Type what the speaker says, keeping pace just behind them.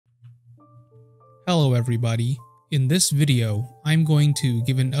Hello everybody. In this video, I'm going to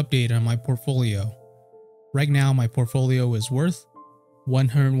give an update on my portfolio. Right now my portfolio is worth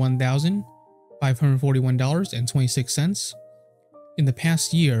 $101,541.26. In the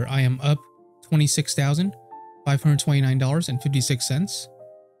past year, I am up $26,529.56.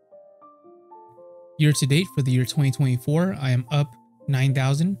 Year to date for the year 2024, I am up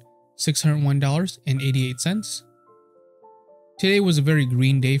 $9,601.88. Today was a very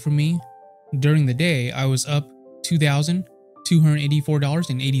green day for me. During the day, I was up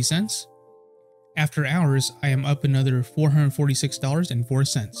 $2,284.80. After hours, I am up another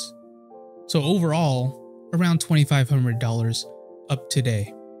 $446.04. So overall, around $2,500 up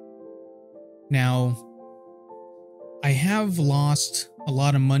today. Now, I have lost a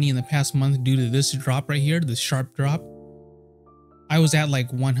lot of money in the past month due to this drop right here, this sharp drop. I was at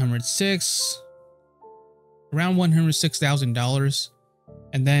like around $106,000.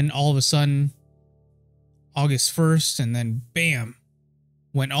 And then all of a sudden, August 1st, and then bam,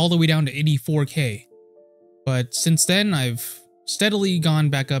 went all the way down to 84K. But since then, I've steadily gone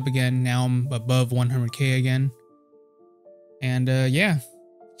back up again. Now I'm above 100K again. And yeah,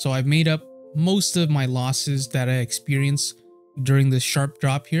 so I've made up most of my losses that I experienced during this sharp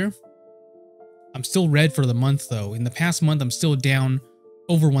drop here. I'm still red for the month though. In the past month, I'm still down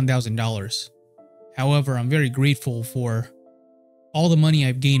over $1,000. However, I'm very grateful for all the money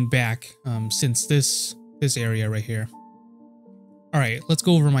I've gained back since this area right here. Alright, let's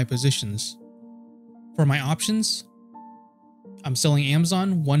go over my positions. For my options, I'm selling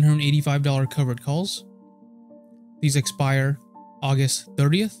Amazon $185 covered calls. These expire August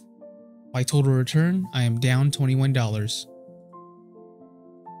 30th. My total return, I am down $21.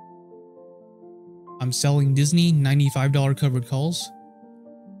 I'm selling Disney $95 covered calls.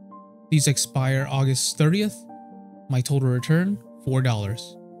 These expire August 30th. My total return,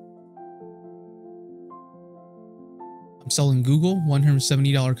 $4. I'm selling Google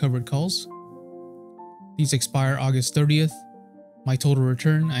 $170 covered calls. These expire August 30th. My total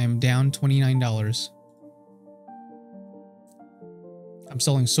return, I am down $29. I'm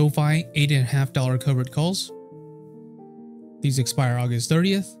selling SoFi $8.50 covered calls. These expire August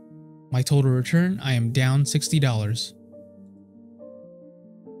 30th. My total return, I am down $60.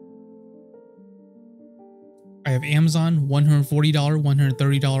 I have Amazon $140,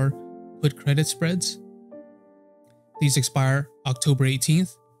 $130 put credit spreads. These expire October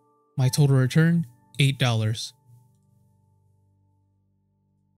 18th. My total return, $8.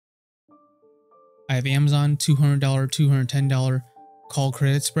 I have Amazon $200, $210 call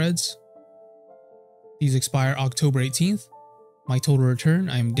credit spreads. These expire October 18th. My total return,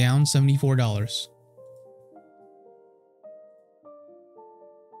 I am down $74.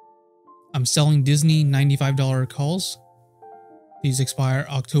 I'm selling Disney $95 calls. These expire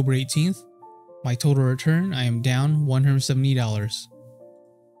October 18th. My total return, I am down $170.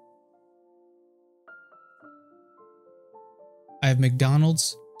 I have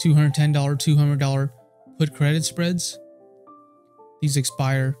McDonald's $210, $200 put credit spreads. These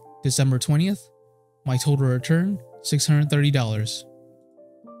expire December 20th. My total return, $630.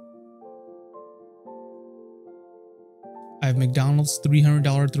 I have McDonald's $300,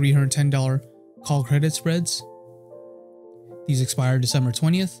 $310 call credit spreads. These expire December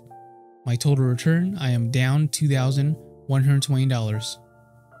 20th. My total return, I am down $2,120.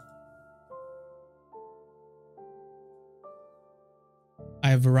 I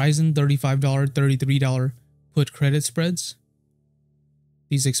have Verizon $35, $33 put credit spreads.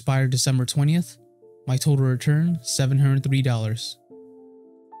 These expire December 20th. My total return, $703.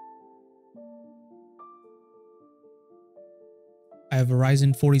 I have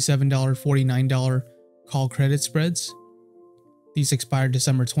Verizon $47, $49 call credit spreads. These expire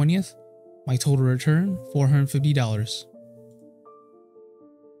December 20th. My total return, $450.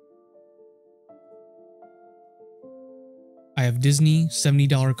 I have Disney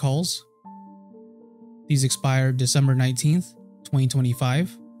 $70 calls. These expire December 19th,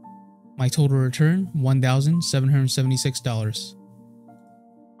 2025. My total return, $1,776.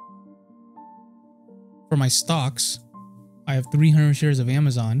 For my stocks, I have 300 shares of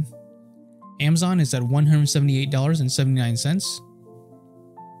Amazon. Amazon is at $178.79.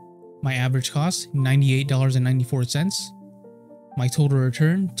 My average cost, $98.94. My total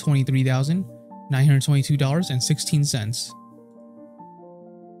return, $23,922.16.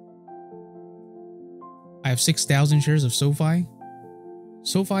 I have 6,000 shares of SoFi.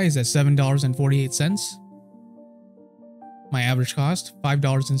 SoFi is at $7.48. My average cost,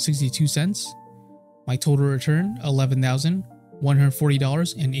 $5.62. My total return,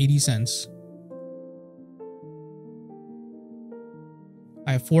 $11,140.80.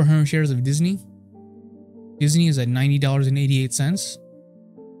 I have 400 shares of Disney. Disney is at $90.88.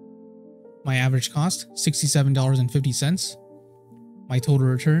 My average cost, $67.50. My total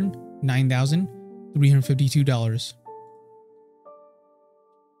return, $9,352.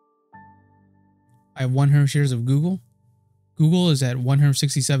 I have 100 shares of Google. Google is at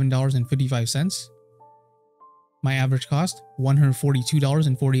 $167.55. My average cost,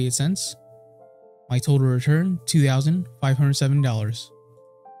 $142.48. My total return, $2,507.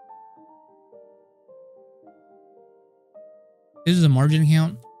 This is a margin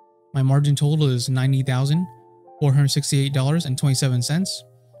count. My margin total is $90,468.27.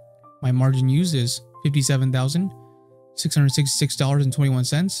 My margin used is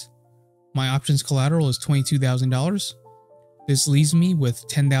 $57,666.21. My options collateral is $22,000. This leaves me with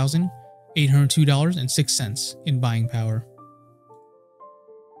 $10,802.06 in buying power.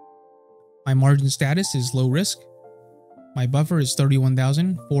 My margin status is low risk. My buffer is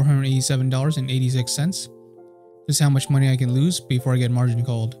 $31,487.86. This is how much money I can lose before I get margin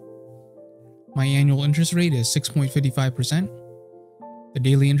called. My annual interest rate is 6.55%. The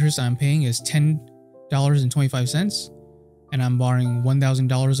daily interest I'm paying is $10.25, and I'm borrowing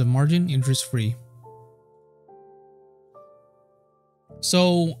 $1,000 of margin interest free.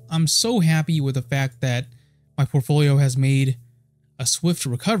 So I'm so happy with the fact that my portfolio has made a swift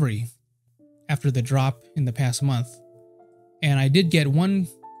recovery after the drop in the past month. And I did get one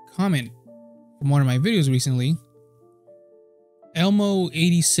comment from one of my videos recently.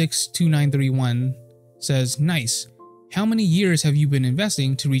 Elmo862931 says, "Nice. How many years have you been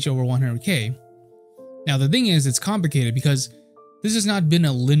investing to reach over 100K? Now the thing is, it's complicated because this has not been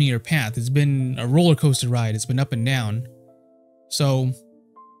a linear path. It's been a roller coaster ride. It's been up and down. So,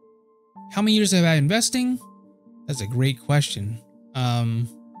 how many years have I been investing? That's a great question.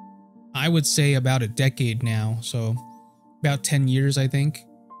 I would say about a decade now. So, about 10 years, I think.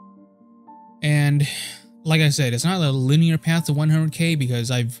 And like I said, it's not a linear path to 100K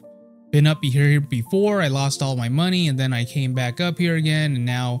because I've been up here before. I lost all my money and then I came back up here again. And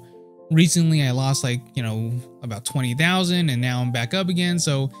now recently I lost about 20,000 and now I'm back up again.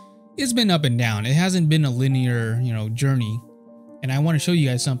 So it's been up and down. It hasn't been a linear, journey. And I want to show you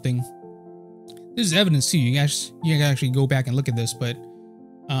guys something. This is evidence too. You can actually go back and look at this, but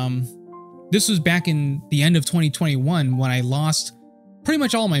this was back in the end of 2021 when I lost pretty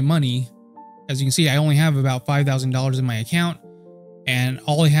much all my money. As you can see, I only have about $5,000 in my account, and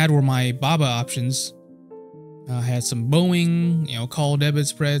all I had were my BABA options. I had some Boeing, call debit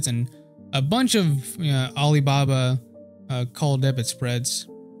spreads, and a bunch of Alibaba call debit spreads,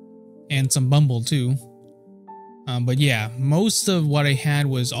 and some Bumble too. But yeah, most of what I had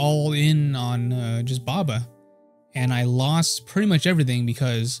was all in on just BABA, and I lost pretty much everything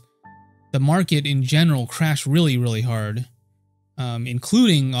because the market in general crashed really, really hard.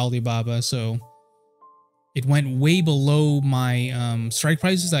 Including Alibaba, so it went way below my strike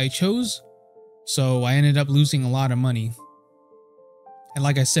prices that I chose, so I ended up losing a lot of money. And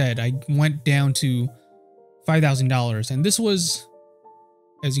like I said, I went down to $5,000, and this was,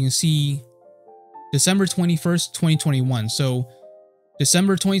 as you can see, December 21st, 2021. So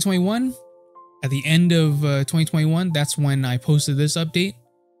December 2021, at the end of 2021, that's when I posted this update,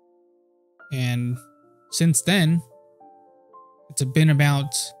 and since then, it's been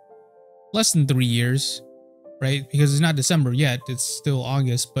about less than 3 years, right? Because it's not December yet, it's still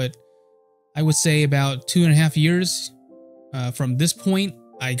August, but I would say about 2.5 years from this point,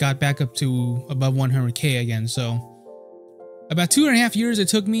 I got back up to above 100K again. So about 2.5 years it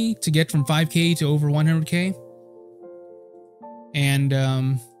took me to get from 5K to over 100K. And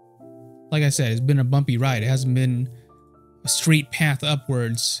like I said, it's been a bumpy ride. It hasn't been a straight path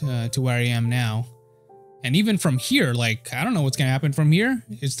upwards to where I am now. And even from here, I don't know what's going to happen from here.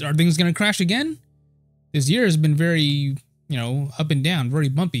 Are things going to crash again? This year has been very, up and down, very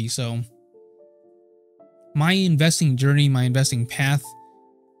bumpy. So my investing journey, my investing path,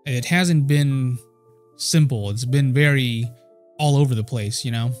 it hasn't been simple. It's been very all over the place,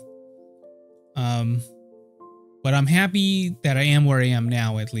 But I'm happy that I am where I am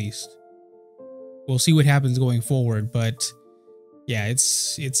now, at least. We'll see what happens going forward. But yeah,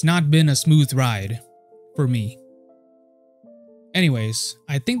 it's not been a smooth ride for me. Anyways,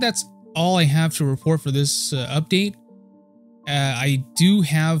 I think that's all I have to report for this update. I do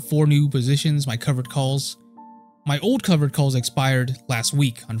have 4 new positions, my covered calls. My old covered calls expired last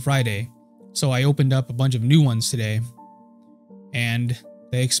week on Friday, so I opened up a bunch of new ones today. And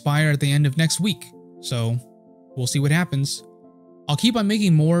they expire at the end of next week, so we'll see what happens. I'll keep on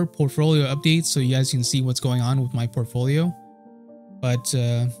making more portfolio updates so you guys can see what's going on with my portfolio. But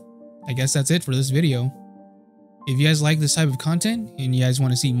I guess that's it for this video. If you guys like this type of content and you guys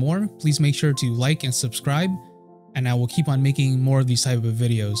want to see more, please make sure to like and subscribe, and I will keep on making more of these type of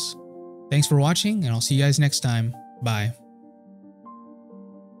videos. Thanks for watching, and I'll see you guys next time. Bye.